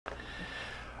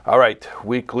All right,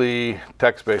 weekly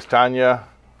text-based Tanya.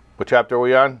 What chapter are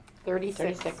we on?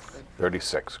 36.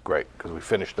 36, great, because we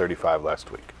finished 35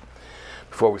 last week.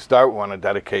 Before we start, we want to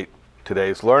dedicate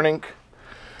today's learning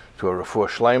to a refuah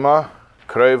shlema,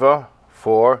 kreva,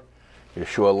 for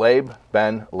Yeshua Leib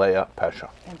ben Leah Pesha.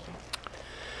 Thank you.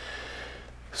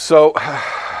 So,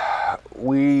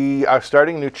 we are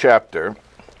starting a new chapter.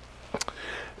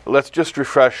 Let's just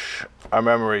refresh our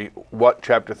memory what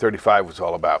chapter 35 was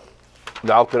all about.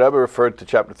 The Alter Rebbe referred to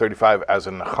chapter 35 as a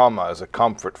nechama, as a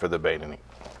comfort for the beinoni.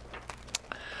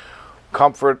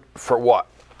 Comfort for what?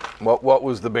 What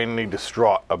was the beinoni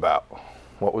distraught about?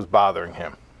 What was bothering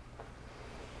him?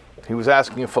 He was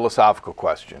asking a philosophical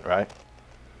question, right?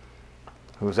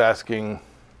 He was asking,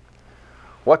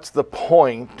 what's the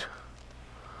point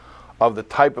of the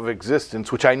type of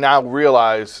existence, which I now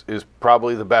realize is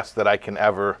probably the best that I can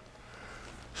ever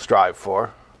strive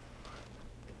for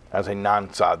as a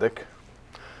non-tzaddik?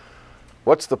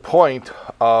 What's the point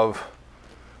of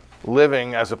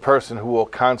living as a person who will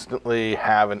constantly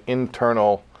have an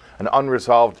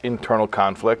unresolved internal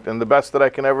conflict, and the best that I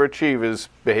can ever achieve is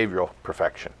behavioral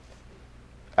perfection?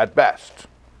 At best.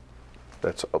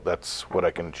 That's what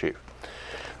I can achieve.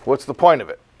 What's the point of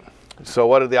it? So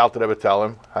what did the Alter Rebbe tell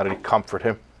him? How did he comfort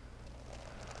him?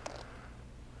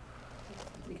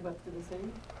 Tzaddikim have to do the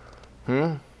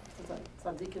same?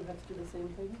 Tzaddikim have to do the same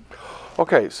thing?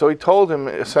 Okay, so he told him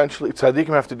essentially, tzaddikim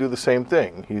have to do the same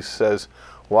thing. He says,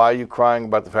 why are you crying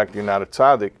about the fact that you're not a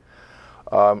tzaddik?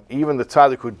 Even the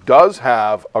tzaddik who does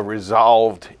have a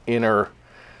resolved inner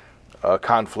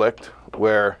conflict,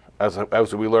 where, as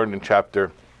we learned in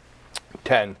chapter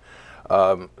 10,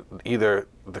 either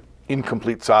the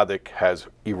incomplete tzaddik has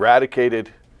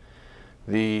eradicated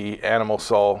the animal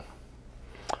soul,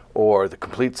 or the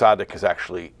complete tzaddik has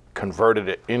actually converted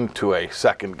it into a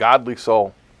second godly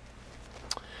soul.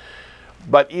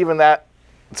 But even that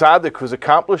tzaddik who's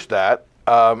accomplished that,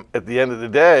 at the end of the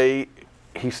day,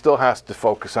 he still has to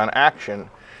focus on action,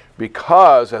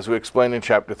 because, as we explained in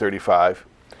chapter 35,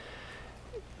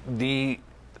 the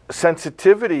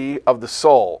sensitivity of the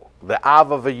soul, the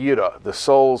ava v'yira, the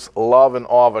soul's love and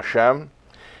awe of Hashem,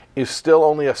 is still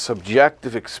only a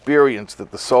subjective experience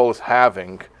that the soul is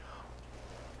having,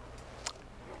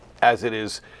 as it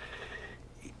is.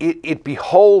 It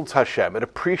beholds Hashem, it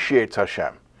appreciates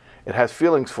Hashem, it has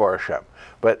feelings for Hashem,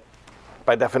 but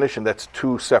by definition that's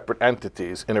two separate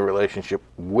entities in a relationship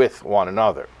with one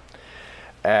another.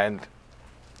 And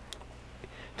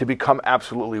to become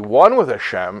absolutely one with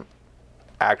Hashem,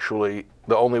 actually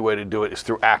the only way to do it is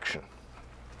through action.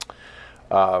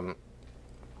 So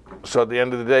at the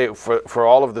end of the day, for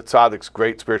all of the tzaddik's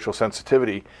great spiritual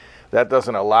sensitivity, that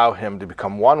doesn't allow him to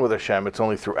become one with Hashem. It's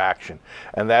only through action.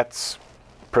 And that's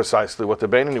precisely what the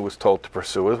beinoni was told to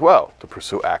pursue as well, to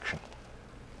pursue action.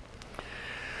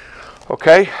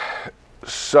 Okay,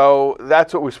 so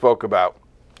that's what we spoke about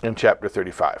in chapter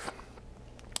 35.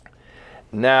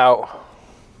 Now,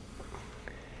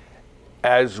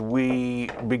 as we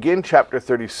begin chapter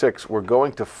 36, we're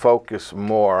going to focus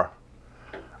more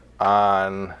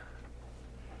on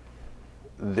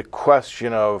the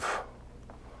question of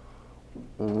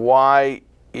why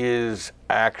is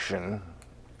action,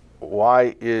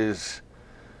 why is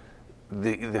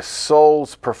the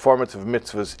soul's performance of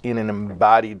mitzvahs in an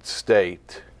embodied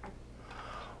state,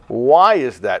 why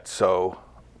is that so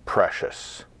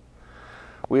precious?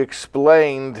 We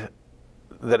explained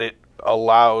that it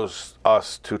allows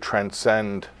us to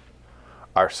transcend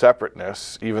our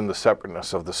separateness, even the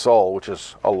separateness of the soul, which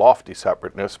is a lofty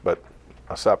separateness, but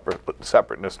a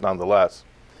separateness nonetheless.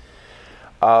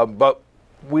 But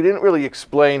we didn't really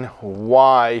explain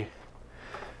why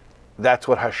that's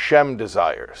what Hashem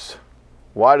desires.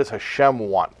 Why does Hashem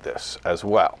want this as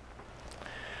well?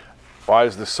 Why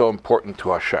is this so important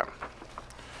to Hashem?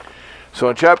 So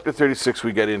in chapter 36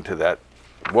 we get into that,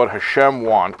 what Hashem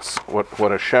wants, what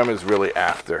Hashem is really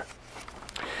after.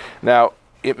 Now,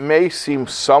 it may seem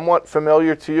somewhat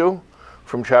familiar to you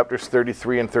from chapters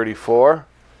 33 and 34.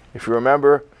 If you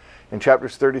remember, in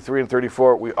chapters 33 and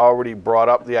 34, we already brought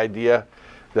up the idea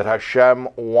that Hashem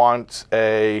wants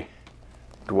a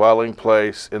dwelling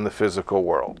place in the physical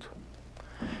world.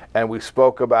 And we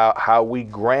spoke about how we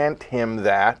grant him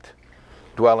that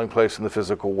dwelling place in the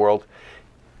physical world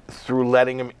through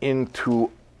letting him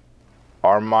into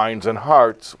our minds and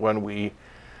hearts when we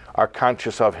are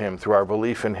conscious of him, through our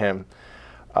belief in him.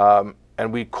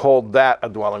 And we called that a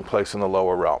dwelling place in the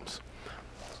lower realms.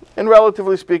 And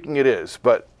relatively speaking, it is.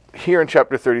 But here in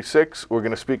chapter 36, we're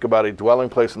going to speak about a dwelling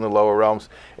place in the lower realms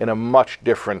in a much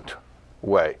different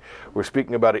way. We're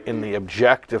speaking about it in the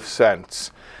objective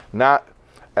sense, not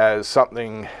as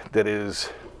something that is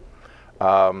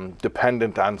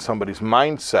dependent on somebody's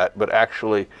mindset, but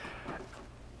actually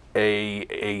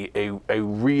a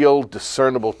real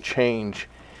discernible change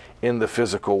in the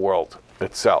physical world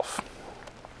itself.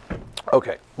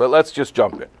 Okay, but let's just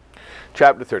jump in.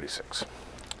 Chapter 36.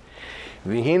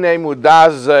 V'hine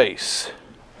mudaz zeis,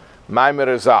 maimer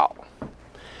azal.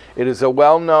 It is a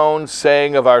well-known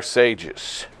saying of our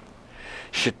sages,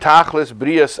 Shetachlis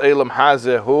brias elam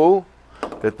hazehu,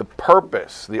 that the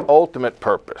purpose, the ultimate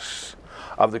purpose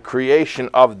of the creation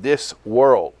of this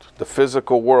world, the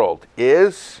physical world,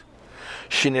 is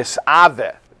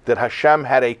shinisave, that Hashem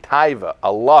had a taiva,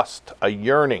 a lust, a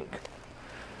yearning.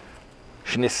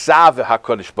 Shinisave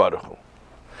HaKadosh Baruch Hu.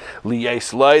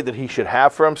 Liyeslay, that he should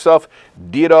have for himself,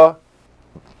 dira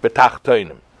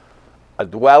betachtonim, a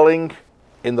dwelling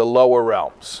in the lower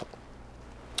realms.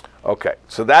 Okay,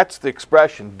 so that's the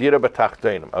expression, dira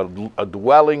betachtonim, a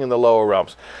dwelling in the lower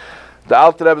realms. The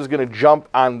Alter Rebbe is going to jump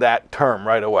on that term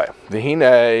right away.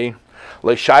 V'hinei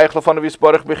le'shayich lefanav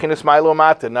yisborach b'chinas ma'ilo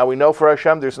mata. Now we know for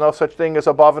Hashem there's no such thing as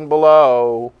above and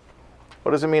below.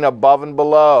 What does it mean, above and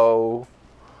below?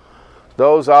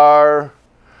 Those are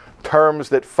terms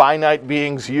that finite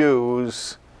beings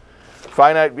use.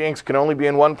 Finite beings can only be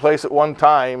in one place at one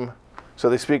time, so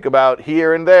they speak about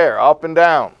here and there, up and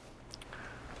down.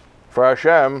 For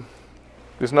Hashem,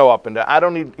 there's no up and down. I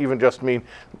don't even just mean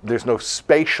there's no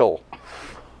spatial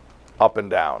up and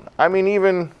down. I mean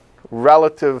even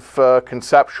relative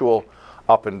conceptual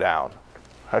up and down.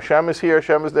 Hashem is here,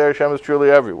 Hashem is there, Hashem is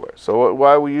truly everywhere. So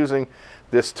why are we using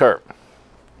this term?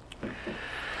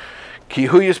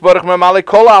 Because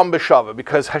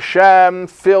Hashem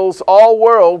fills all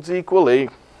worlds equally.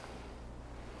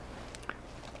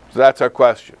 So that's our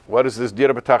question. What does this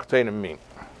dira b'tachtenim mean?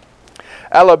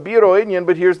 Ela biro inyan,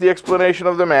 but here's the explanation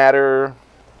of the matter.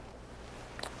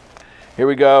 Here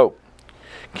we go.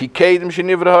 Before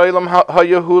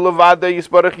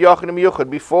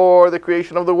the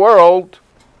creation of the world,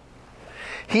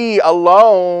 he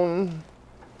alone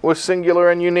was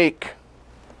singular and unique.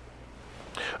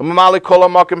 And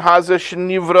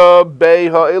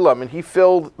he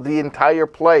filled the entire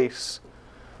place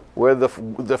where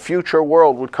the future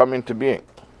world would come into being.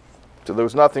 So there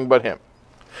was nothing but him.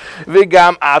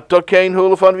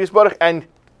 And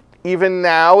even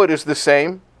now it is the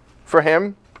same for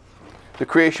him. The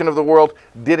creation of the world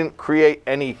didn't create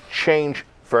any change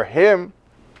for him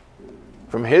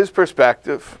from his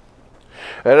perspective.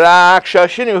 Rather,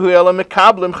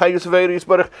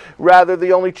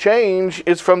 the only change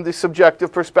is from the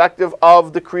subjective perspective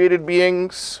of the created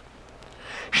beings.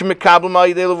 That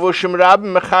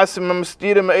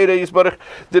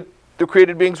the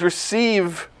created beings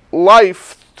receive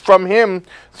life from him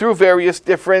through various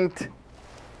different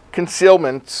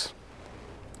concealments.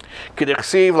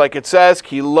 Like it says,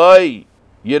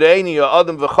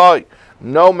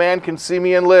 no man can see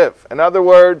me and live. In other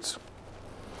words,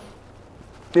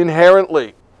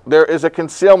 inherently, there is a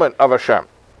concealment of Hashem,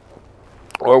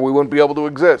 or we wouldn't be able to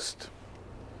exist.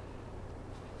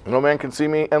 No man can see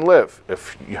me and live.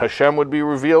 If Hashem would be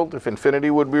revealed, if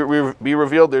infinity would be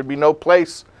revealed, there'd be no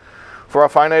place for a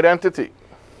finite entity.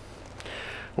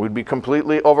 We'd be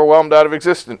completely overwhelmed out of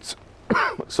existence.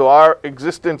 So our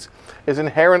existence is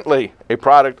inherently a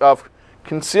product of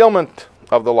concealment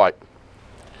of the light.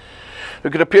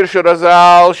 In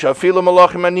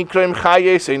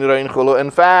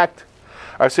fact,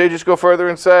 our sages go further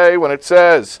and say, when it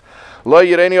says, no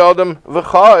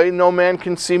man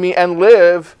can see me and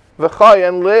live,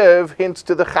 and live hints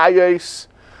to the chayos,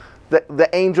 the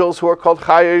angels who are called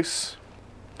chayos,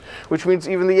 which means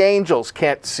even the angels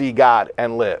can't see God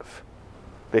and live.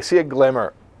 They see a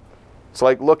glimmer. It's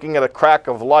like looking at a crack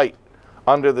of light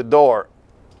under the door,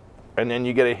 and then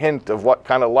you get a hint of what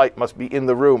kind of light must be in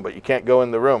the room, but you can't go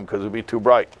in the room because it would be too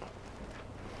bright.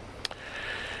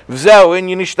 Now this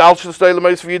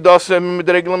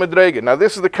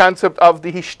is the concept of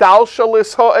the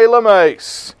hishtalshalis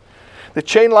ha'elamais, the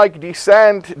chain-like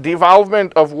descent,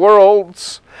 devolvement of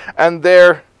worlds, and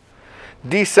their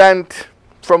descent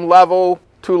from level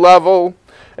to level.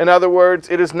 In other words,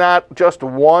 it is not just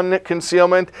one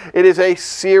concealment, it is a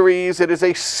series, it is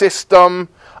a system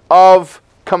of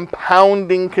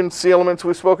compounding concealments.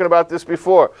 We've spoken about this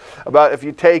before, about if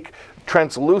you take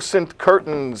translucent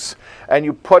curtains and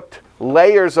you put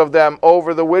layers of them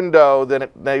over the window, then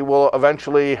they will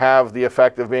eventually have the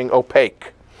effect of being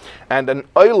opaque. And an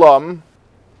olam,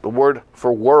 the word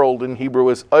for world in Hebrew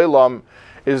is olam,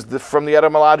 is from the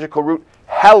etymological root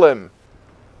helim,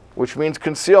 which means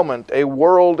concealment. A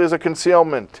world is a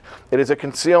concealment. It is a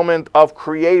concealment of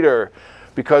Creator,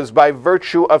 because by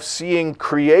virtue of seeing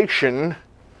creation,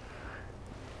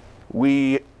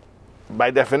 we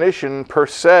by definition, per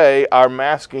se, are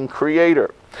masking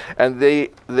creator. And these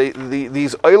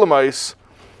olamais,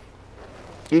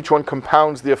 each one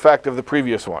compounds the effect of the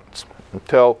previous ones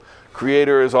until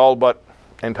creator is all but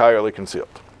entirely concealed.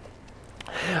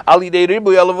 All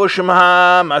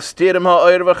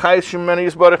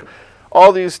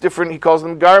these different, he calls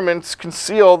them garments,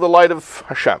 conceal the light of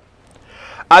Hashem.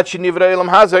 Until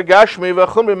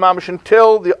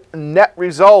the net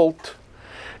result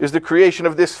is the creation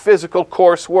of this physical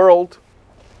coarse world.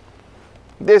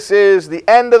 This is the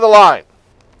end of the line.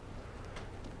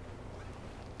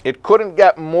 It couldn't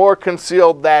get more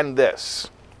concealed than this.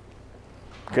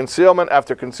 Concealment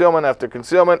after concealment after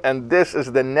concealment, and this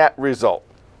is the net result.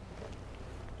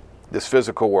 This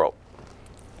physical world.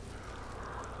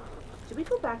 Should we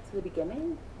go back to the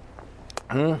beginning?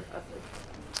 Hello, is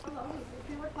this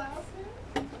your class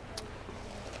here?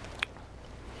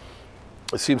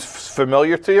 It seems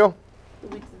familiar to you? We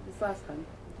did this last time.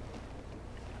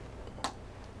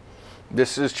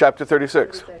 This is chapter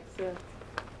 36. 36, yeah.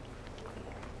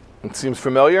 It seems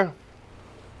familiar?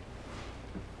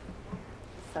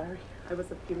 Sorry, I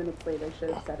was a few minutes late. I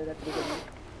should have said it at the beginning.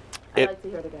 I'd like to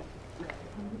hear it again.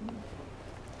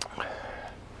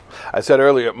 I said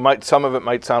earlier, some of it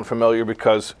might sound familiar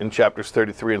because in chapters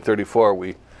 33 and 34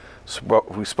 we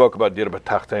spoke about Dir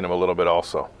B'Tachtenim a little bit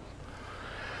also.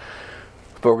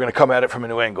 But we're going to come at it from a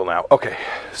new angle now. Okay,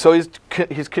 so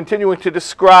he's continuing to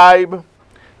describe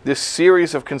this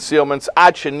series of concealments.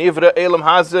 Ad shenivra elam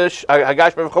hazish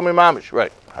hagash mevchomi mamish.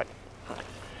 Right.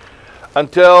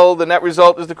 Until the net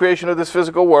result is the creation of this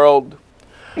physical world.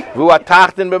 Vu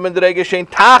atachten b'medrege shein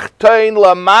tachtein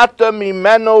lamata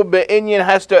mimeno beinyan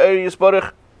hester eris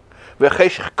baruch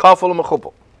v'cheshich kafel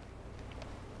mechupel.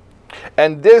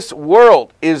 And this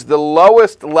world is the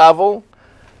lowest level.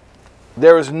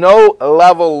 There is no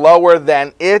level lower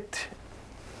than it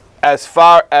as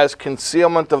far as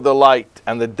concealment of the light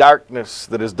and the darkness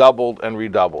that is doubled and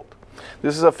redoubled.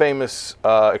 This is a famous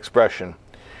expression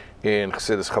in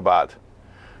Chassidus Chabad.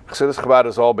 Chassidus Chabad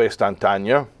is all based on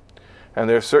Tanya, and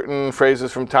there are certain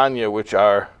phrases from Tanya which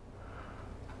are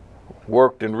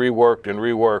worked and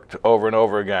reworked over and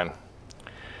over again.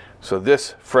 So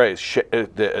this phrase,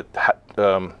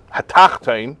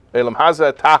 hatachtein, elam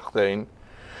haza hatachtein,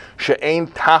 she'ein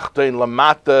tachtein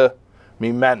lamata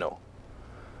mimeno.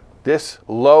 This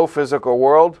low physical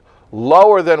world,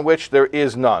 lower than which there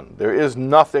is none. There is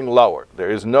nothing lower.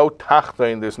 There is no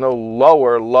tachtein, there's no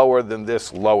lower than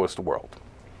this lowest world.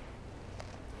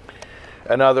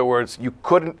 In other words, you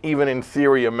couldn't even in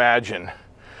theory imagine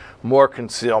more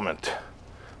concealment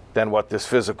than what this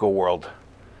physical world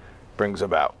brings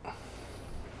about.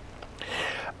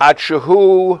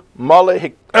 Atshahu mali,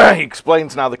 he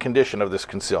explains now the condition of this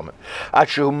concealment.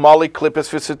 Atshahu mali klippus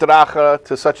v'sitracha,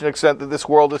 to such an extent that this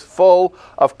world is full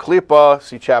of klippa,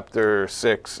 see chapter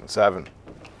 6 and 7.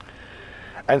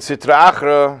 And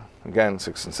sitracha, again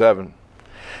 6 and 7.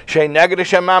 Shein neged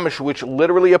Hashem mamish, which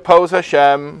literally oppose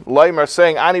Hashem, Leimer,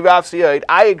 saying, Ani v'avsiyad,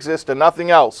 I exist and nothing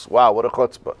else. Wow, what a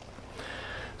chutzpah.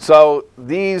 So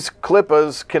these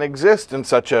klippas can exist in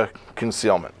such a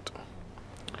concealment.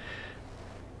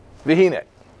 V'hine.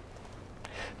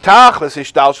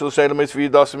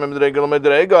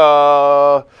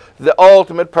 The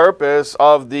ultimate purpose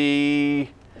of the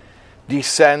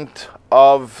descent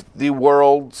of the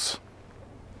worlds,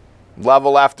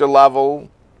 level after level,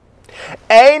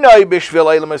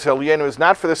 is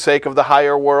not for the sake of the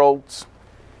higher worlds.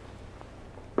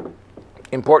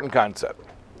 Important concept.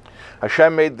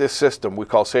 Hashem made this system we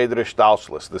call Seder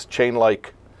Ishtalshlus, this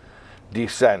chain-like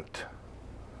descent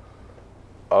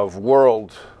of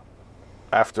world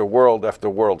after world after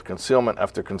world, concealment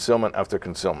after concealment after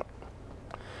concealment.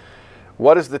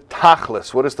 What is the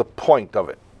tachlis? What is the point of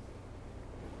it?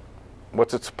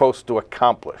 What's it supposed to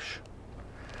accomplish?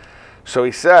 So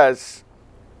he says,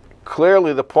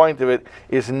 clearly the point of it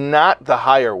is not the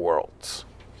higher worlds.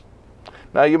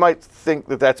 Now you might think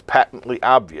that that's patently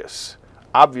obvious.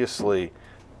 Obviously,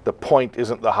 the point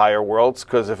isn't the higher worlds,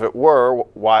 because if it were,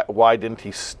 why didn't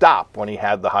he stop when he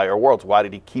had the higher worlds? Why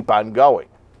did he keep on going?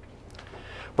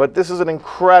 But this is an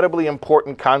incredibly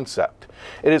important concept.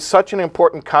 It is such an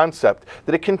important concept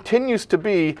that it continues to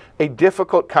be a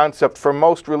difficult concept for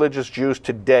most religious Jews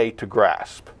today to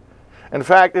grasp. In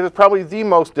fact, it is probably the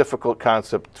most difficult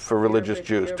concept for religious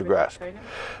Jews to grasp.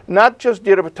 Not just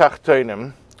Dir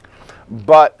B'Tachtenim,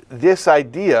 but this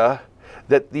idea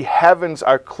that the heavens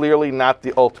are clearly not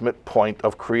the ultimate point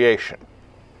of creation.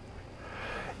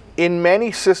 In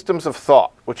many systems of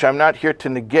thought, which I'm not here to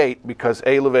negate because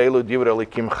Elu ve'elu divrei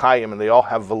Elikim chayim, and they all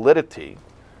have validity,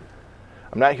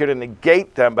 I'm not here to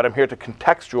negate them, but I'm here to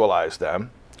contextualize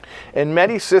them. In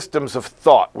many systems of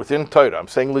thought within Torah, I'm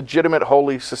saying legitimate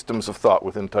holy systems of thought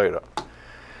within Torah,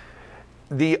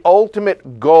 the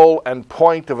ultimate goal and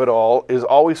point of it all is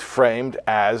always framed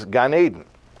as Gan Eden,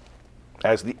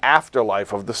 as the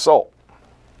afterlife of the soul.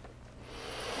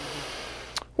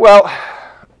 Well,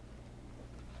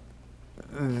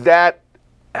 that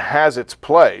has its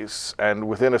place, and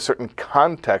within a certain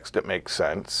context it makes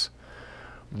sense,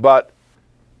 but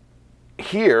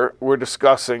here we're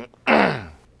discussing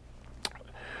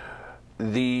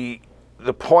the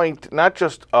point not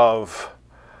just of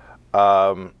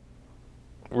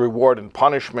reward and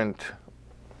punishment,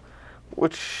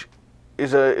 which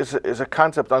is a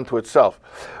concept unto itself,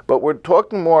 but we're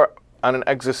talking more on an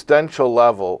existential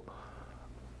level.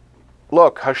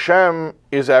 Look, Hashem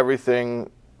is everything.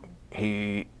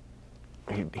 He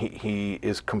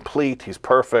is complete. He's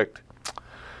perfect.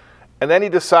 And then he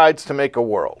decides to make a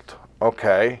world.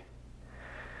 Okay.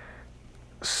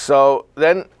 So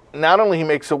then not only he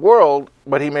makes a world,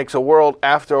 but he makes a world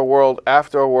after a world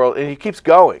after a world, and he keeps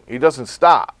going. He doesn't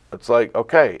stop. It's like,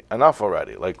 okay, enough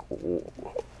already. Like,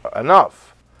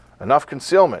 enough. Enough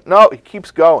concealment. No, he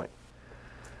keeps going.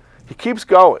 He keeps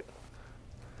going.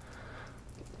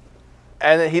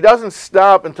 And he doesn't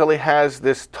stop until he has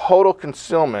this total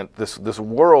concealment, this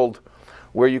world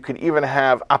where you can even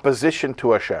have opposition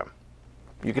to Hashem.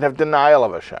 You can have denial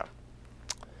of Hashem.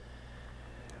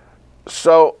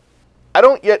 So I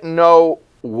don't yet know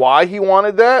why he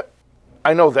wanted that.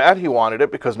 I know that he wanted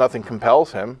it because nothing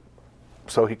compels him.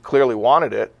 So he clearly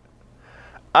wanted it.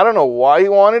 I don't know why he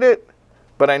wanted it,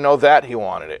 but I know that he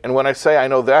wanted it. And when I say I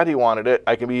know that he wanted it,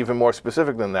 I can be even more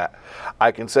specific than that.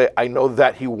 I can say I know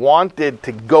that he wanted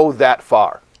to go that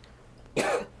far.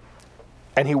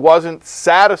 And he wasn't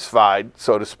satisfied,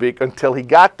 so to speak, until he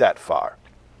got that far.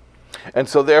 And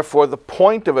so therefore the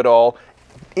point of it all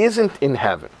isn't in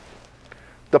heaven.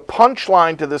 The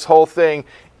punchline to this whole thing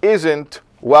isn't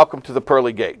welcome to the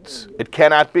pearly gates. It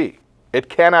cannot be. It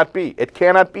cannot be. It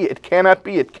cannot be. It cannot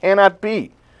be. It cannot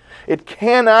be. It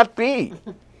cannot be.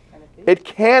 It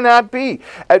cannot be.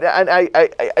 And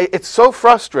it's so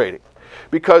frustrating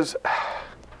because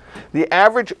the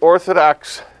average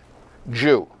Orthodox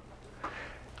Jew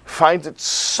finds it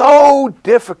so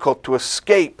difficult to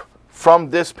escape from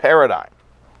this paradigm.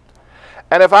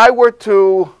 And if I were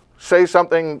to say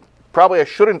something probably I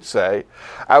shouldn't say,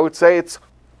 I would say it's,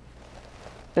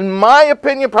 in my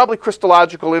opinion, probably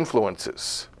Christological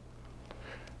influences.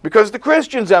 Because the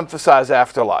Christians emphasize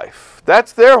afterlife.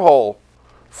 That's their whole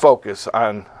focus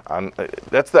on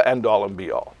that's the end-all and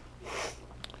be-all.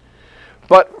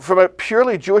 But from a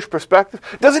purely Jewish perspective,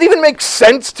 does it even make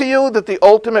sense to you that the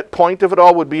ultimate point of it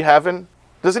all would be heaven?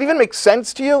 Does it even make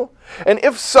sense to you? And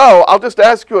if so, I'll just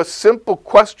ask you a simple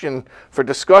question for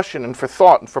discussion and for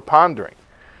thought and for pondering.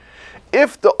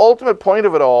 If the ultimate point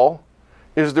of it all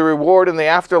is the reward in the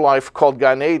afterlife called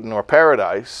Gan Eden or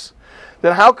paradise,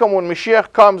 then how come when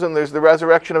Mashiach comes and there's the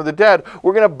resurrection of the dead,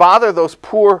 we're going to bother those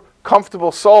poor,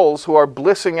 comfortable souls who are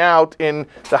blissing out in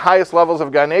the highest levels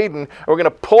of Gan Eden, and we're going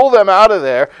to pull them out of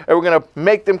there, and we're going to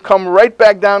make them come right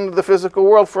back down to the physical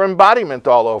world for embodiment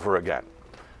all over again?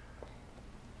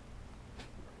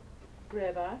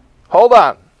 Rabbi? Hold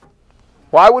on.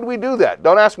 Why would we do that?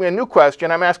 Don't ask me a new question.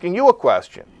 I'm asking you a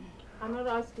question. I'm not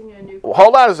asking you a new question.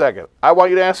 Hold on a second. I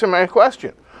want you to answer my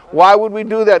question. Why would we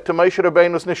do that to Moshe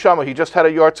Rabbeinu's neshama? He just had a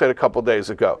yahrzeit a couple days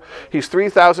ago. He's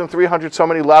 3,300 so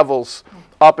many levels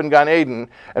up in Gan Eden,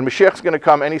 and Mashiach's going to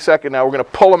come any second now. We're going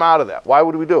to pull him out of that. Why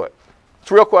would we do it?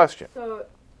 It's a real question. So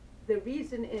the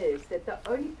reason is that the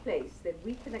only place that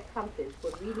we can accomplish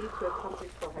what we need to accomplish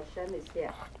for Hashem is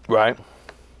here. Right.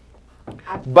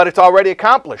 But it's already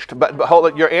accomplished. But hold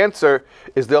it, your answer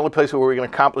is the only place where we're going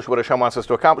to accomplish what Hashem wants us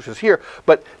to accomplish is here.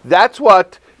 But that's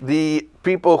what the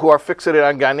people who are fixated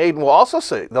on Gan Eden will also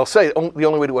say. They'll say the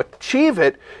only way to achieve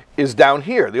it is down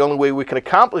here. The only way we can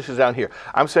accomplish is down here.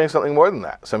 I'm saying something more than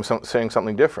that. So I'm saying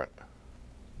something different.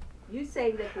 You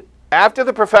saying that after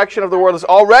the perfection of the world is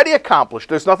already accomplished,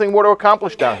 there's nothing more to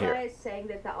accomplish down here. Is saying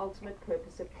that the ultimate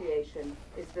purpose of creation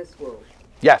is this world.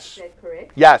 Yes. Is that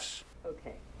correct? Yes.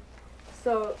 Okay.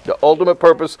 So the ultimate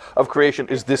purpose of creation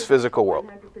is this physical world.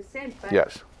 100%. But,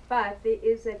 yes. But there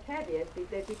is a caveat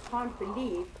that we can't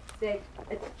believe that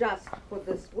it's just for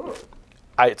this world.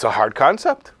 It's a hard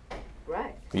concept.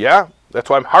 Right. Yeah,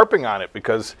 that's why I'm harping on it,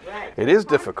 because it is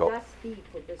difficult. Just be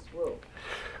for this world.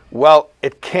 Well,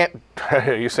 it can't.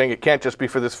 You're saying it can't just be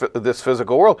for this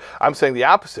physical world. I'm saying the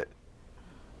opposite.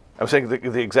 I'm saying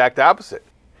the exact opposite.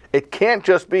 It can't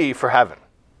just be for heaven.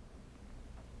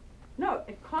 No,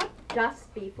 it can't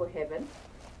just be for heaven,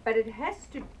 but it has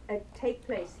to take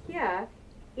place here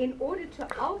in order to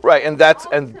Right, and that's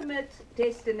and ultimate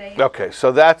destination. okay,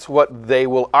 so that's what they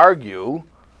will argue.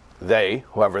 They,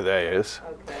 whoever they is,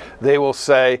 Okay. they will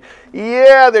say,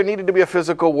 yeah, there needed to be a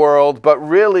physical world, but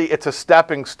really it's a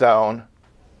stepping stone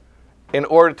in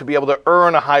order to be able to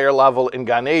earn a higher level in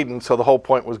Gan Eden, so the whole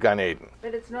point was Gan Eden.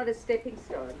 But it's not a stepping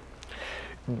stone.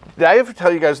 Did I ever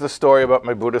tell you guys the story about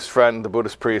my Buddhist friend, the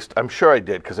Buddhist priest? I'm sure I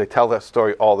did, because I tell that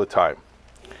story all the time.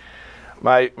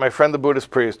 My friend, the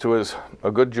Buddhist priest, who is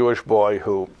a good Jewish boy,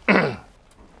 who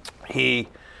he,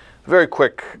 very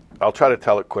quick, I'll try to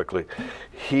tell it quickly.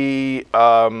 He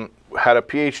had a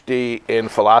PhD in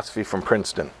philosophy from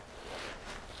Princeton.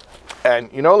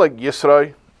 And you know, like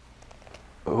Yisroel,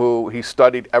 who he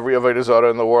studied every Avodah Zarah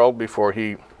in the world before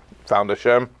he found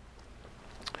Hashem.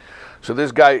 So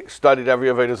this guy studied every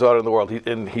Avodah Zarah in the world. He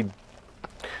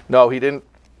didn't.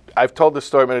 I've told this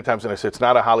story many times, and I said it's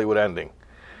not a Hollywood ending.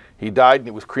 He died and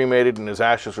he was cremated, and his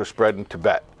ashes were spread in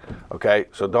Tibet. Okay,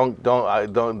 so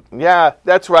don't. Yeah,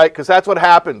 that's right, because that's what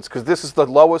happens. Because this is the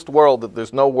lowest world. That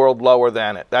there's no world lower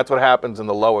than it. That's what happens in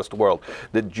the lowest world.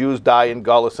 The Jews die in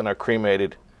Gullus and are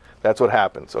cremated. That's what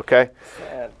happens. Okay.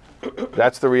 Sad.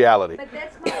 That's the reality. But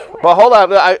that's my point. But hold on,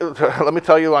 let me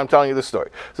tell you why I'm telling you this story.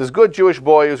 This good Jewish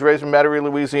boy who was raised in Metairie,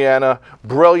 Louisiana,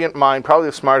 brilliant mind, probably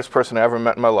the smartest person I ever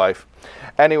met in my life.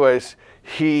 Anyways,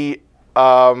 he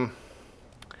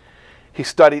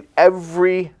studied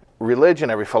every religion,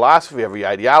 every philosophy, every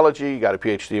ideology. He got a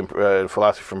PhD in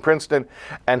philosophy from Princeton,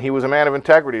 and he was a man of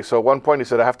integrity. So at one point he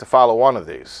said, I have to follow one of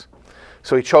these.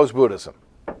 So he chose Buddhism.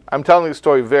 I'm telling you the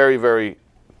story very, very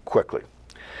quickly.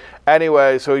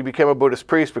 Anyway, so he became a Buddhist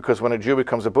priest, because when a Jew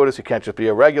becomes a Buddhist, he can't just be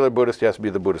a regular Buddhist, he has to be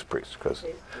the Buddhist priest, because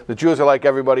the Jews are like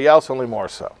everybody else, only more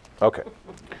so. Okay.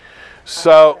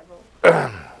 So,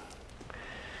 I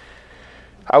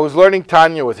was learning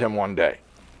Tanya with him one day.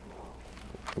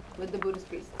 With the Buddhist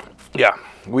priest. Yeah.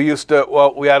 We used to,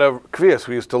 well, we had a kvias.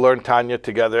 We used to learn Tanya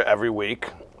together every week,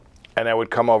 and I would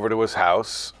come over to his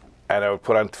house, and I would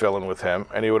put on tefillin with him,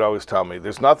 and he would always tell me,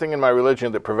 there's nothing in my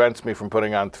religion that prevents me from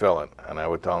putting on tefillin. And I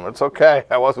would tell him, it's okay.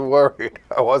 I wasn't worried.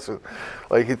 I wasn't,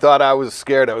 like, he thought I was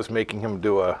scared I was making him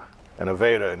do an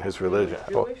Aveda in his religion.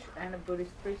 Jewish and a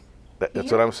Buddhist priest.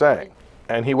 That's what I'm saying.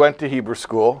 And he went to Hebrew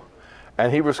school,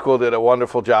 and Hebrew school did a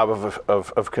wonderful job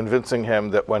of convincing him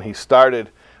that when he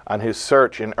started on his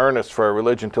search in earnest for a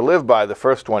religion to live by, the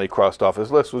first one he crossed off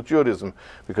his list was Judaism,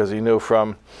 because he knew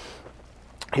from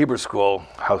Hebrew school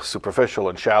how superficial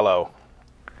and shallow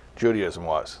Judaism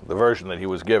was, the version that he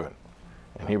was given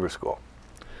in Hebrew school.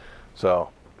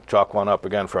 So chalk one up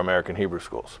again for American Hebrew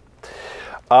schools.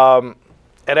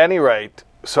 At any rate,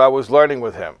 so I was learning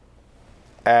with him,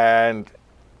 and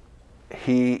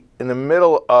he, in the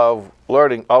middle of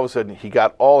learning, all of a sudden he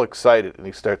got all excited and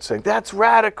he starts saying, that's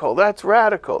radical, that's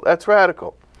radical, that's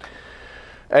radical.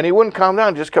 And he wouldn't calm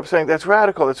down, just kept saying, that's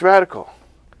radical, that's radical.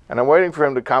 And I'm waiting for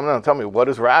him to calm down and tell me, what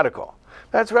is radical?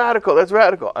 That's radical, that's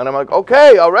radical. And I'm like,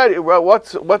 okay, already, well,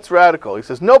 what's radical? He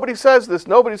says, nobody says this,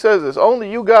 only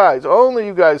you guys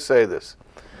say this.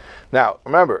 Now,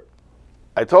 remember,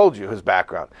 I told you his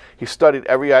background. He studied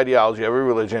every ideology, every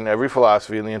religion, every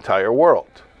philosophy in the entire world.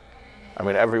 I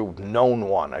mean, every known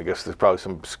one. I guess there's probably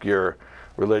some obscure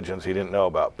religions he didn't know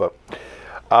about. But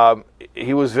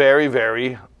he was very,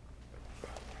 very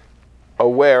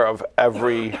aware of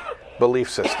every belief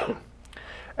system.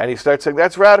 And he starts saying,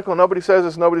 that's radical, nobody says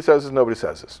this, nobody says this, nobody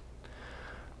says this.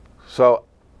 So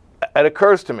it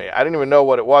occurs to me, I didn't even know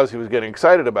what it was he was getting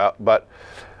excited about, but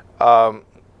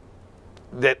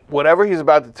that whatever he's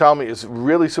about to tell me is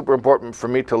really super important for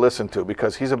me to listen to,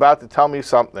 because he's about to tell me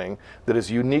something that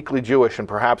is uniquely Jewish and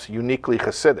perhaps uniquely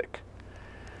Hasidic,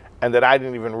 and that I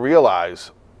didn't even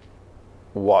realize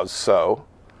was so,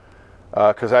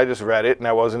 because I just read it and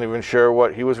I wasn't even sure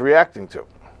what he was reacting to.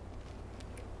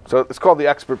 So it's called the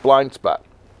expert blind spot.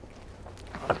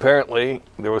 Apparently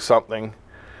there was something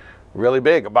really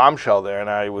big, a bombshell there, and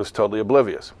I was totally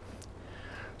oblivious.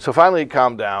 So finally he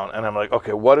calmed down, and I'm like,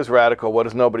 okay, what is radical? What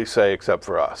does nobody say except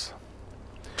for us?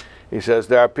 He says,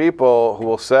 there are people who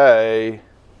will say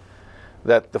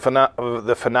that the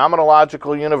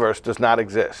phenomenological universe does not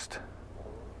exist.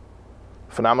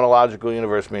 Phenomenological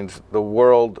universe means the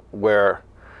world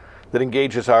that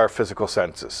engages our physical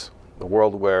senses, the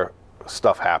world where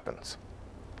stuff happens.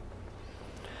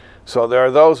 So there are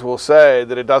those who will say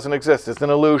that it doesn't exist, it's an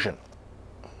illusion.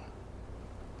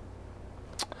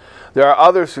 There are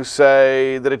others who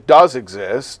say that it does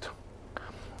exist,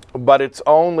 but it's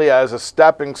only as a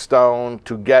stepping stone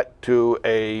to get to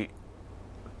a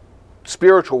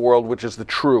spiritual world, which is the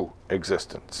true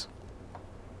existence.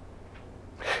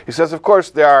 He says, of course,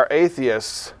 there are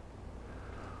atheists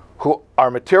who are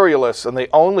materialists and they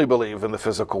only believe in the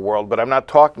physical world, but I'm not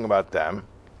talking about them.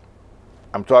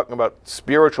 I'm talking about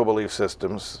spiritual belief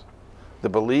systems that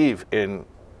believe in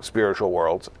spiritual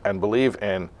worlds and believe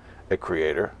in a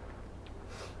creator.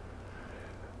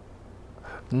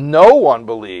 No one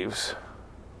believes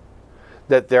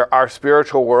that there are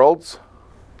spiritual worlds,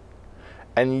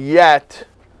 and yet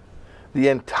the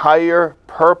entire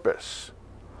purpose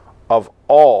of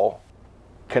all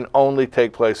can only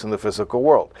take place in the physical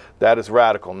world. That is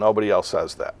radical. Nobody else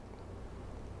says that.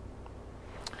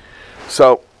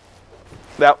 So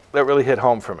that really hit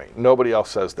home for me. Nobody else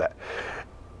says that.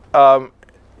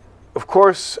 Of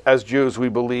course, as Jews, we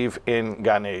believe in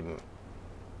Gan Eden.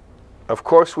 Of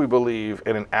course, we believe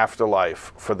in an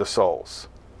afterlife for the souls.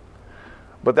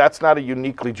 But that's not a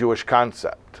uniquely Jewish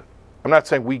concept. I'm not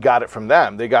saying we got it from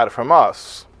them. They got it from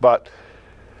us. But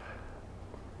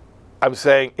I'm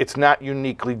saying it's not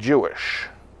uniquely Jewish.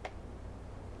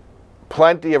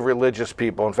 Plenty of religious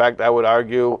people, in fact, I would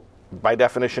argue, by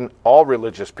definition, all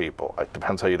religious people, it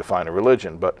depends how you define a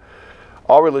religion, but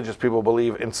all religious people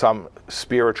believe in some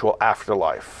spiritual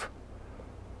afterlife,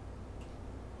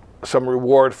 some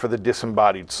reward for the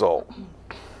disembodied soul.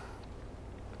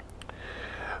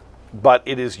 But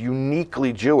it is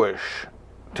uniquely Jewish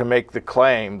to make the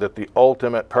claim that the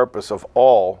ultimate purpose of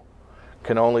all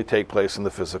can only take place in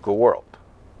the physical world.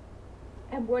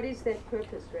 And what is that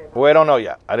purpose, Rabbi? Well, I don't know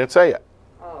yet. I didn't say yet.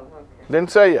 Oh, okay.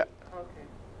 Didn't say yet. Okay.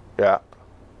 Yeah.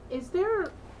 Is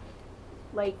there,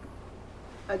 like,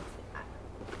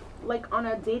 on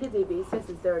a day-to-day basis,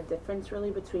 is there a difference really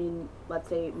between, let's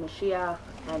say, Mashiach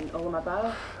and Olam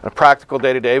Haba? A practical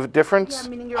day-to-day difference? Yeah,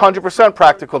 meaning you're 100%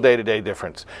 practical day-to-day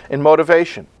difference. In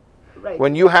motivation. Right.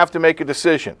 When you have to make a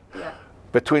decision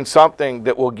between something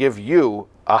that will give you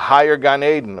a higher Gan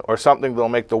Eden or something that will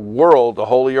make the world a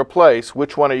holier place,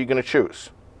 which one are you going to choose?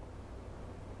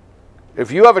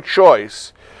 If you have a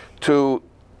choice to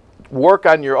work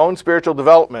on your own spiritual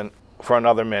development for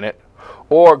another minute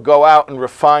or go out and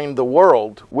refine the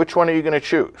world, which one are you going to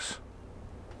choose?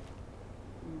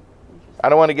 I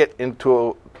don't want to get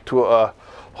into a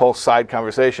whole side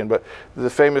conversation, but there's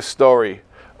a famous story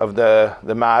of the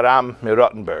Maharam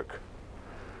Mirottenberg,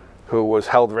 who was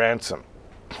held ransom.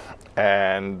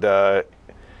 And again,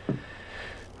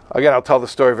 I'll tell the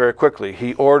story very quickly.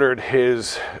 He ordered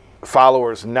his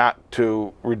followers not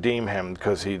to redeem him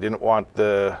because he didn't want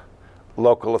the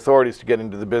local authorities to get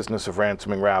into the business of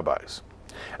ransoming rabbis.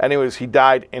 Anyways, he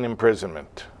died in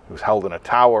imprisonment. He was held in a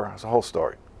tower. It's a whole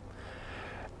story.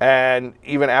 And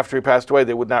even after he passed away,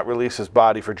 they would not release his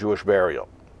body for Jewish burial.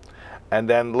 And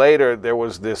then later, there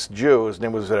was this Jew, his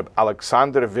name was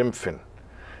Alexander Wimpfen,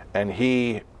 and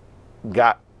he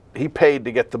paid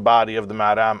to get the body of the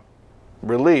Maharam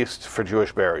released for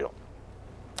Jewish burial.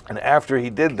 And after he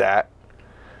did that,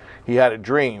 he had a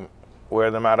dream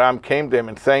where the Maharam came to him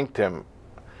and thanked him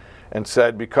and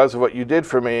said, because of what you did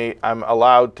for me, I'm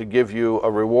allowed to give you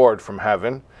a reward from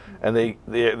heaven. And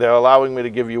they're allowing me to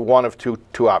give you one of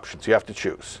two options. You have to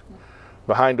choose.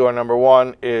 Behind door number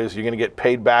one is you're going to get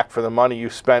paid back for the money you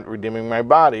spent redeeming my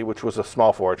body, which was a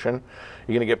small fortune.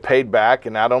 You're going to get paid back,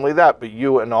 and not only that, but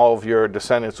you and all of your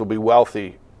descendants will be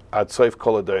wealthy ad soif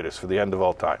kol hadoros, for the end of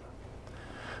all time.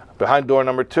 Behind door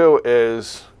number two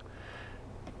is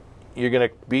you're going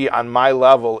to be on my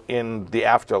level in the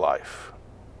afterlife.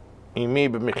 Imi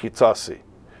b'michitzasi.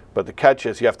 But the catch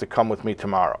is you have to come with me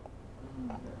tomorrow.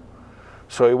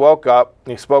 So he woke up,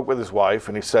 and he spoke with his wife,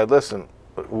 and he said, listen,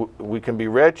 we can be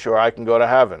rich or I can go to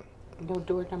heaven. No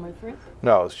door number 3?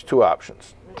 No, it's two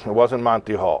options. It wasn't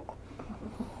Monty Hall.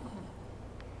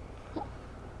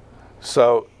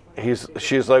 So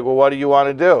she's like, well, what do you want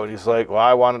to do? And he's like, well,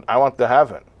 I want the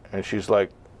heaven. And she's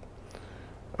like,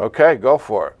 okay, go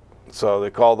for it. So they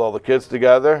called all the kids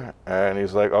together, and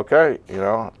he's like, okay, you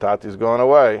know, Tati's going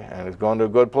away, and he's going to a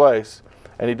good place.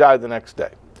 And he died the next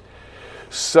day.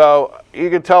 So you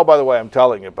can tell by the way I'm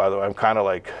telling it, by the way, I'm kind of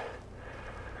like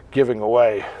giving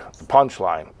away the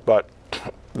punchline. But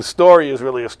the story is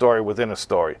really a story within a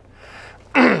story.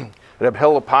 Reb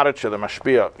Hillel Paritcher, the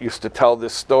Mashpia, used to tell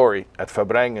this story at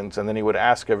Fabrengens, and then he would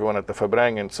ask everyone at the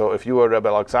Fabrengens, so if you were Reb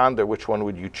Alexander, which one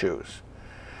would you choose?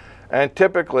 And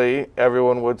typically,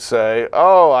 everyone would say,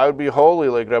 oh, I would be holy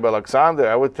like Reb Alexander.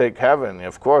 I would take heaven.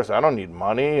 Of course, I don't need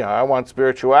money. I want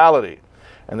spirituality.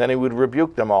 And then he would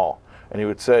rebuke them all. And he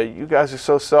would say, you guys are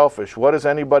so selfish. What does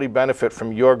anybody benefit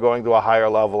from your going to a higher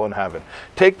level in heaven?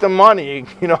 Take the money.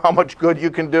 You know how much good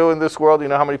you can do in this world? You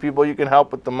know how many people you can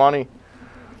help with the money?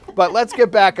 But let's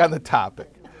get back on the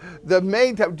topic. Do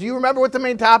you remember what the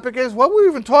main topic is? What were we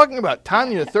even talking about?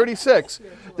 Tanya, 36.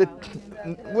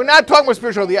 We're not talking about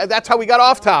spiritual world. That's how we got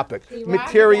off topic.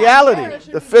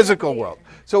 Materiality, the physical world.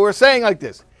 So we're saying like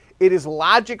this. It is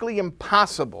logically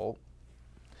impossible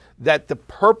that the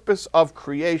purpose of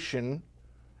creation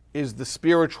is the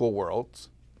spiritual worlds.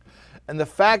 And the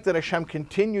fact that Hashem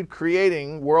continued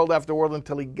creating world after world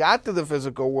until he got to the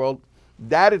physical world,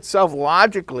 that itself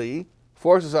logically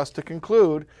forces us to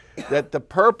conclude that the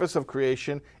purpose of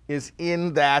creation is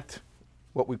in that,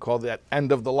 what we call that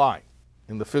end of the line,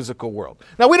 in the physical world.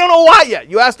 Now, we don't know why yet.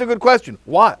 You asked a good question.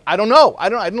 Why? I don't know. I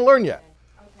didn't learn yet.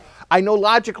 Okay. I know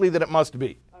logically that it must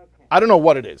be. Okay. I don't know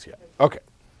what it is yet. Okay.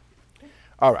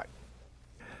 All right.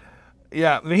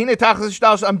 Yeah,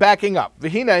 I'm backing up. The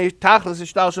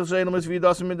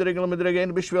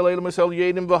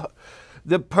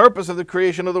purpose of the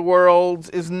creation of the worlds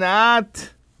is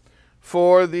not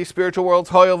for the spiritual worlds,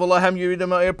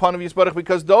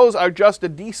 because those are just a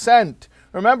descent.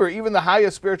 Remember, even the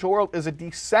highest spiritual world is a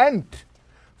descent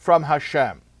from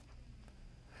Hashem.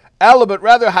 But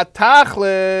rather, the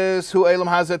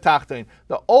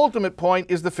ultimate point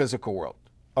is the physical world.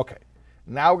 Okay,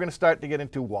 now we're going to start to get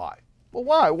into why. Well,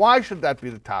 why? Why should that be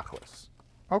the tachlis?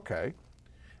 Okay.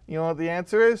 You know what the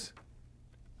answer is?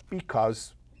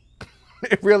 Because.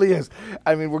 It really is.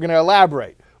 I mean, we're going to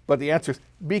elaborate. But the answer is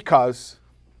because.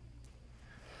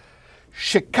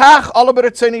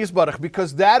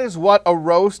 Because that is what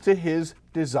arose to his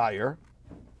desire.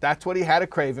 That's what he had a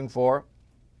craving for.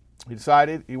 He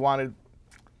decided he wanted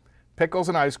pickles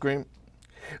and ice cream.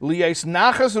 It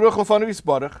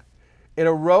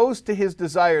arose to his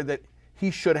desire that he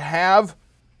should have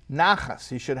nachas,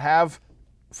 he should have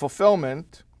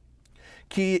fulfillment.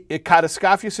 When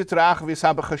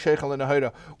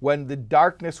the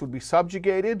darkness would be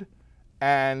subjugated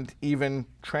and even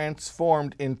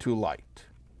transformed into light.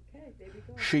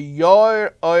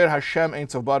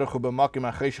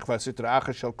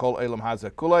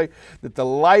 That the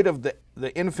light of the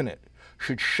infinite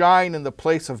should shine in the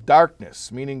place of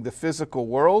darkness, meaning the physical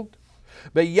world.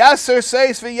 But Yasser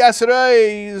says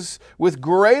with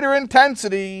greater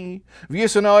intensity,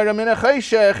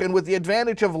 and with the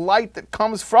advantage of light that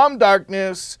comes from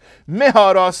darkness,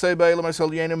 much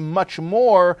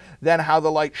more than how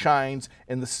the light shines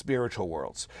in the spiritual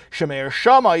worlds.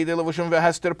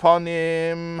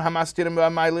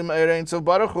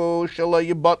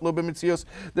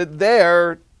 That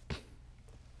there,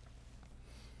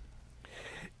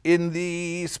 in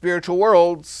the spiritual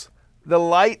worlds, the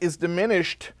light is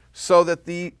diminished so that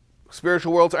the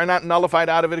spiritual worlds are not nullified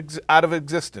out of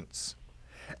existence.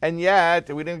 And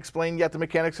yet, we didn't explain yet the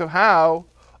mechanics of how,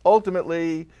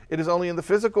 ultimately, it is only in the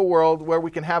physical world where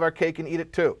we can have our cake and eat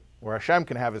it too, where Hashem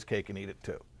can have his cake and eat it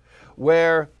too,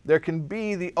 where there can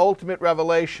be the ultimate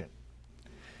revelation.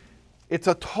 It's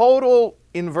a total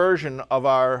inversion of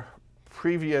our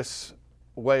previous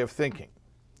way of thinking.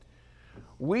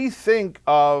 We think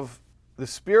of the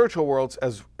spiritual worlds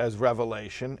as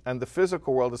revelation and the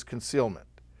physical world as concealment.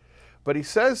 But he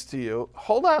says to you,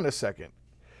 hold on a second.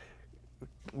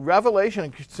 Revelation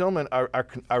and concealment are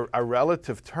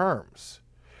relative terms.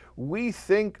 We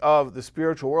think of the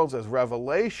spiritual worlds as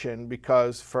revelation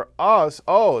because for us,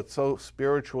 it's so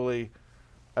spiritually,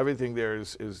 everything there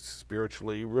is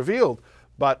spiritually revealed.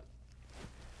 But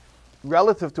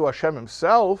relative to Hashem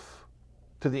himself,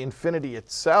 to the infinity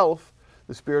itself,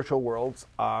 the spiritual worlds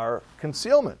are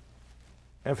concealment.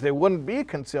 And if they wouldn't be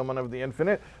concealment of the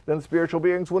infinite, then the spiritual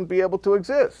beings wouldn't be able to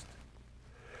exist.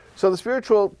 So the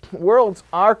spiritual worlds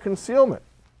are concealment.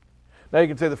 Now you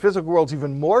can say the physical world's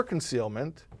even more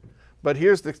concealment, but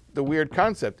here's the weird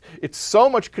concept. It's so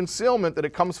much concealment that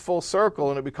it comes full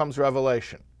circle and it becomes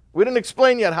revelation. We didn't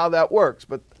explain yet how that works,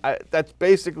 but that's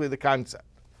basically the concept,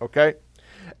 okay?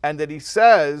 And that he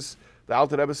says, the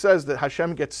Alter Rebbe says that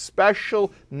Hashem gets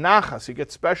special nachas, he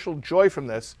gets special joy from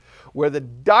this, where the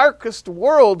darkest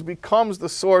world becomes the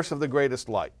source of the greatest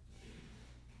light.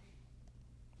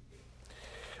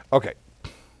 Okay.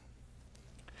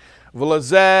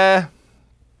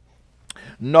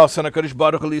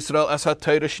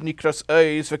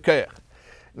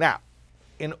 Now,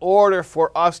 in order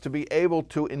for us to be able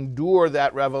to endure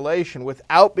that revelation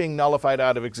without being nullified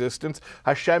out of existence,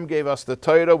 Hashem gave us the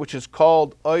Torah, which is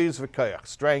called Oiz v'Koyach,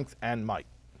 strength and might.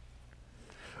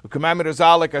 Hashem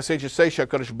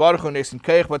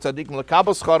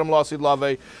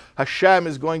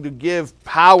is going to give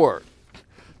power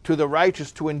to the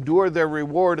righteous to endure their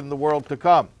reward in the world to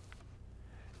come.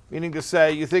 Meaning to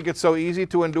say, you think it's so easy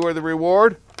to endure the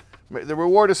reward? The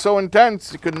reward is so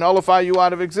intense, it could nullify you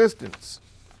out of existence.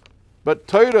 But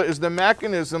Torah is the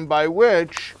mechanism by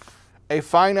which a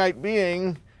finite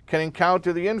being can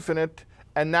encounter the infinite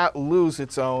and not lose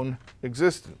its own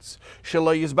existence. That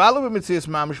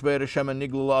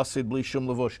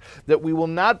we will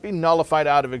not be nullified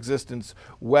out of existence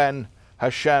when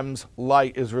Hashem's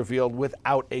light is revealed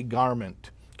without a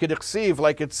garment.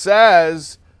 Like it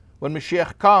says, when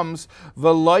Mashiach comes,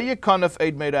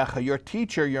 your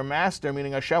teacher, your master,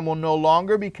 meaning Hashem, will no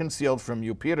longer be concealed from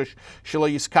you. Pirush,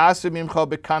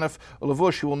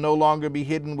 he will no longer be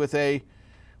hidden with a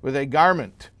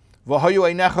garment.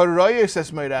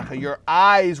 Your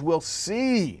eyes will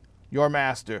see your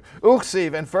master.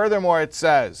 And furthermore it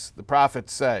says, the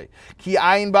prophets say, Ki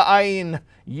ayin ba'ayin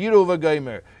yiru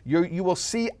v'gomer. You will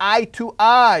see eye to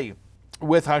eye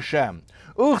with Hashem.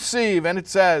 And it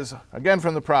says, again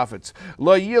from the prophets,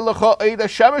 the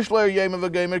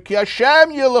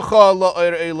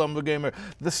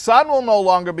sun will no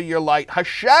longer be your light.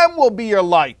 Hashem will be your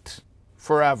light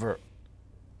forever.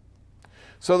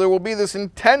 So there will be this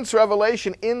intense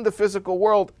revelation in the physical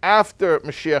world after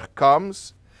Mashiach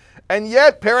comes, and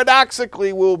yet,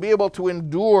 paradoxically, we'll be able to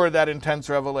endure that intense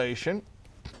revelation.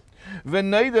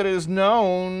 That is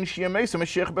known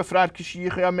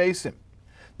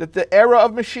that the era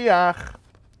of Mashiach,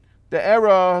 the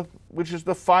era which is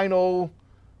the final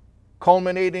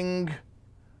culminating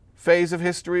phase of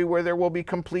history where there will be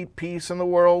complete peace in the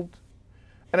world,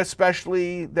 and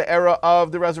especially the era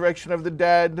of the resurrection of the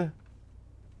dead,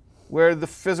 where the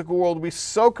physical world will be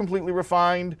so completely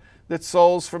refined that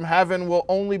souls from heaven will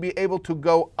only be able to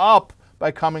go up by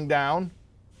coming down.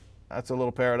 That's a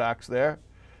little paradox there.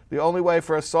 The only way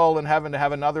for a soul in heaven to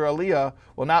have another aliyah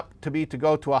will not be to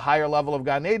go to a higher level of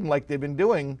Gan Eden like they've been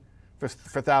doing for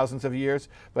thousands of years,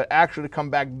 but actually to come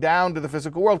back down to the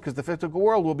physical world, because the physical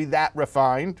world will be that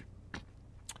refined.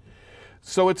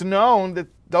 So it's known that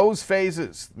those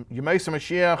phases, Yemei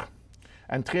Mashiach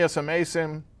and Tchias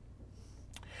HaMesim,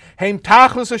 those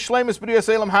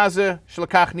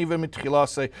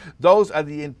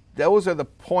are the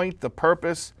point, the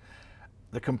purpose,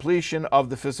 the completion of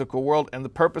the physical world, and the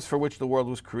purpose for which the world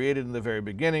was created in the very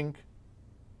beginning.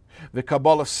 Then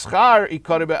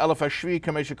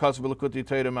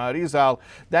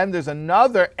there's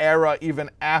another era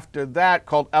even after that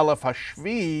called Elef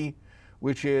Hashvi,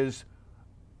 which is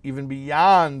even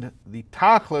beyond the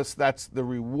Tachlis. That's the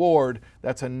reward.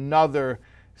 That's another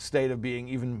state of being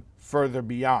even further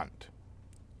beyond.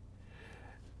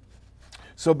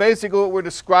 So basically what we're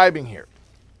describing here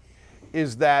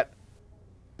is that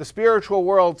the spiritual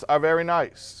worlds are very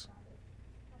nice,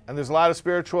 and there's a lot of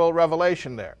spiritual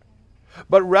revelation there.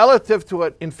 But relative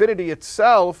to infinity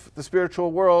itself, the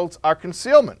spiritual worlds are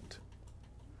concealment.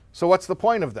 So what's the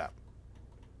point of them?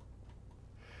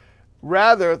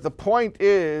 Rather, the point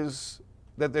is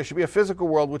that there should be a physical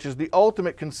world which is the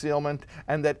ultimate concealment,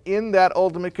 and that in that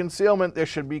ultimate concealment there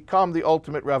should become the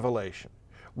ultimate revelation,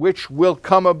 which will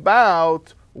come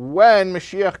about when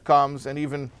Mashiach comes, and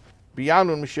even beyond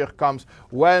when Mashiach comes,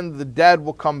 when the dead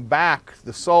will come back,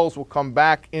 the souls will come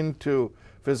back into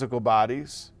physical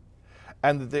bodies,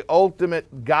 and that the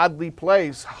ultimate godly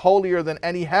place, holier than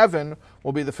any heaven,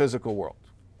 will be the physical world.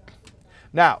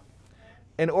 Now,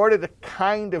 in order to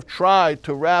kind of try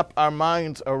to wrap our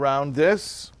minds around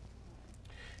this,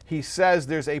 he says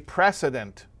there's a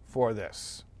precedent for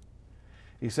this.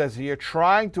 He says, you're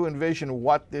trying to envision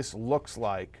what this looks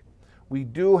like. We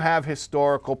do have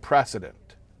historical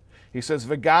precedent. He says,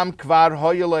 V'gam kvar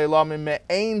hoyelei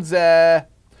me'ein zeh.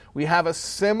 We have a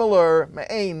similar,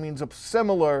 me'ein means a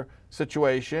similar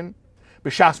situation,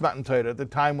 b'shas matan Torah, at the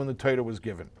time when the Torah was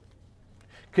given.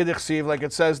 Like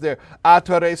it says there,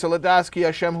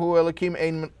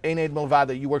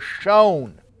 you were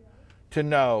shown to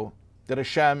know that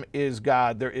Hashem is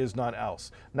God, there is none else.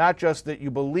 Not just that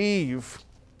you believe.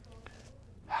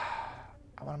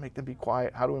 I want to make them be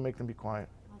quiet. How do we make them be quiet?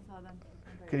 I'll tell them.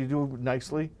 Can you do it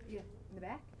nicely? Yeah, in the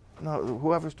back? No,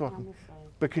 whoever's talking.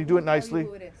 But can you do it nicely?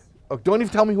 Who it is. Oh, don't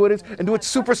even tell me who it is, and do it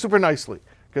super, super nicely,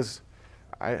 because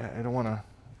I don't want to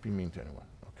be mean to anyone.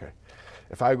 Okay.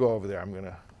 If I go over there, I'm going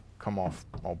to come off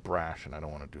all brash, and I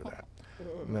don't want to do that.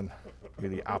 And then be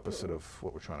the opposite of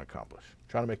what we're trying to accomplish.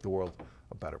 Trying to make the world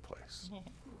a better place.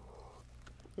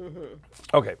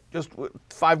 Okay, just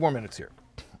 5 more minutes here.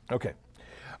 Okay.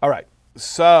 All right.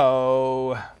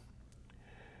 So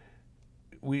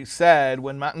we said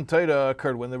when Matan Torah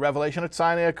occurred, when the revelation at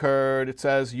Sinai occurred, it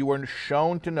says you were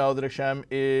shown to know that Hashem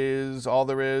is all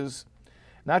there is.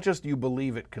 Not just you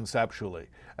believe it conceptually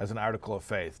as an article of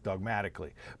faith,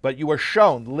 dogmatically, but you were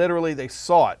shown, literally they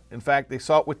saw it. In fact, they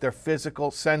saw it with their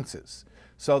physical senses.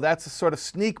 So that's a sort of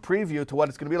sneak preview to what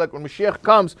it's going to be like when Mashiach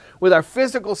comes. With our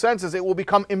physical senses, it will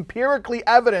become empirically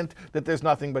evident that there's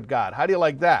nothing but God. How do you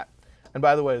like that? And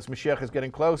by the way, as Mashiach is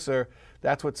getting closer,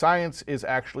 That's what science is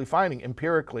actually finding.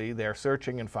 Empirically, they're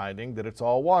searching and finding that it's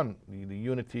all one, the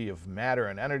unity of matter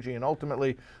and energy, and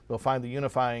ultimately they'll find the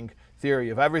unifying theory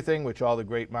of everything, which all the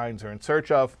great minds are in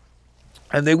search of.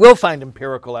 And they will find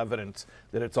empirical evidence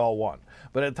that it's all one.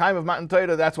 But at the time of Matan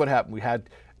Torah, that's what happened.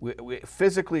 We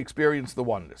physically experienced the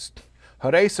oneness.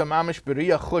 Haresa mamish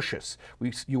b'riyah chushis.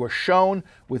 You were shown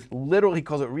with literally, he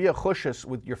calls it riyah chushis,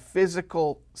 with your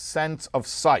physical sense of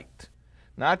sight.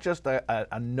 Not just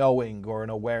a knowing or an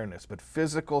awareness, but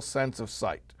physical sense of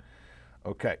sight.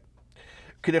 Okay.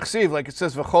 Like it says, it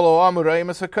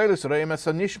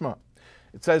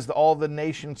says that all the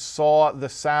nations saw the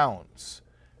sounds.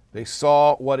 They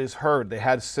saw what is heard. They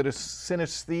had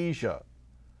synesthesia.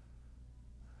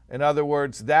 In other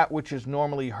words, that which is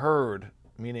normally heard,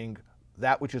 meaning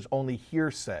that which is only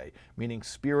hearsay, meaning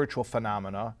spiritual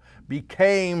phenomena,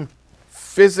 became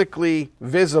physically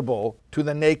visible to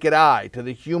the naked eye, to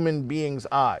the human being's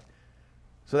eye.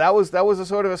 So that was a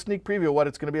sort of a sneak preview of what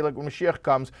it's going to be like when Mashiach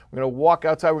comes. We're going to walk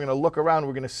outside, we're going to look around,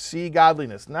 we're going to see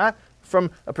godliness. Not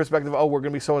from a perspective of, oh, we're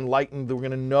going to be so enlightened that we're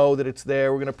going to know that it's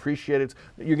there, we're going to appreciate it.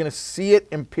 You're going to see it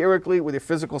empirically with your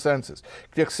physical senses.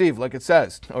 Like it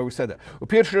says, or we said that.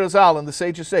 And the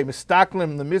sages say, they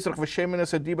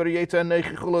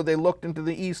looked into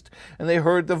the east and they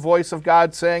heard the voice of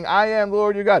God saying, I am the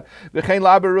Lord your God.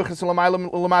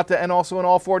 And also in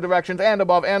all four directions, and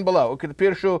above and below.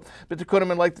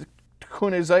 And like the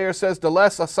Tikkun Isaiah says, there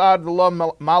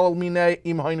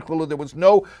was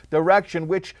no direction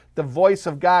which the voice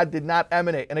of God did not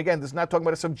emanate. And again, this is not talking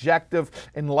about a subjective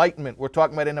enlightenment. We're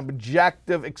talking about an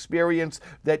objective experience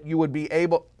that you'd be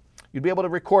able to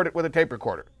record it with a tape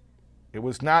recorder. It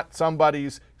was not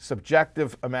somebody's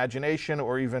subjective imagination,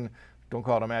 or even, don't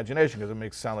call it imagination because it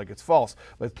makes it sound like it's false,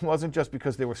 but it wasn't just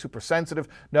because they were super sensitive.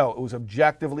 No, it was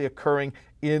objectively occurring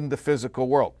in the physical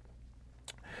world.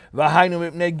 And why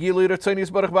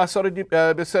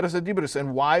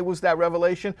was that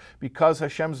revelation? Because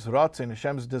Hashem's ratzon,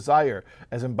 Hashem's desire,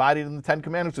 as embodied in the Ten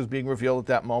Commandments, was being revealed at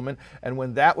that moment. And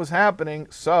when that was happening,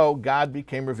 so God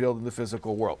became revealed in the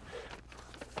physical world.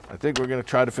 I think we're going to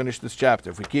try to finish this chapter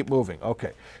if we keep moving.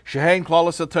 Okay. Shehein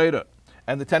klalas HaTorah.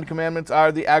 And the Ten Commandments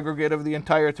are the aggregate of the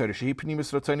entire Torah.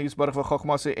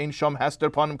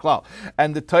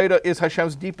 And the Torah is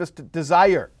Hashem's deepest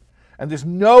desire. And there's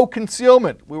no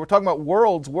concealment. We were talking about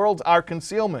worlds. Worlds are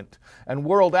concealment. And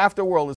world after world is